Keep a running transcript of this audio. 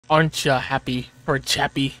Aren't you happy for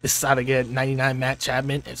Chappy? This is how to get 99 Matt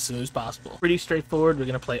Chapman as soon as possible. Pretty straightforward. We're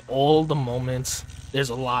going to play all the moments. There's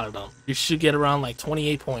a lot of them. You should get around like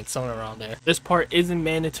 28 points, somewhere around there. This part isn't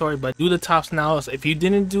mandatory, but do the tops now. If you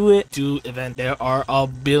didn't do it, do event. There are a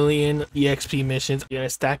billion EXP missions. You're going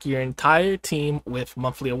to stack your entire team with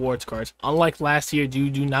monthly awards cards. Unlike last year, you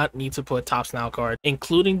do not need to put tops now cards,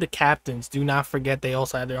 including the captains. Do not forget they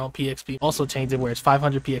also have their own PXP. Also change it where it's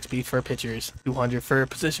 500 PXP for pitchers, 200 for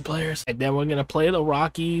position players. And then we're going to play the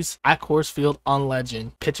Rockies at Coors Field on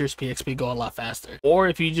Legend. Pitchers PXP go a lot faster. Or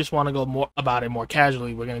if you just want to go more about it more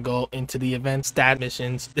casually, we're going to go into the event stat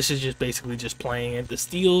missions. This is just basically just playing it. The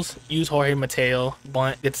steals, use Jorge Mateo.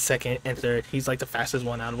 Bunt gets second and third. He's like the fastest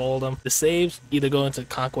one out of all of them. The saves, either go into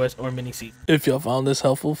Conquest or Mini Seat. If y'all found this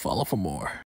helpful, follow for more.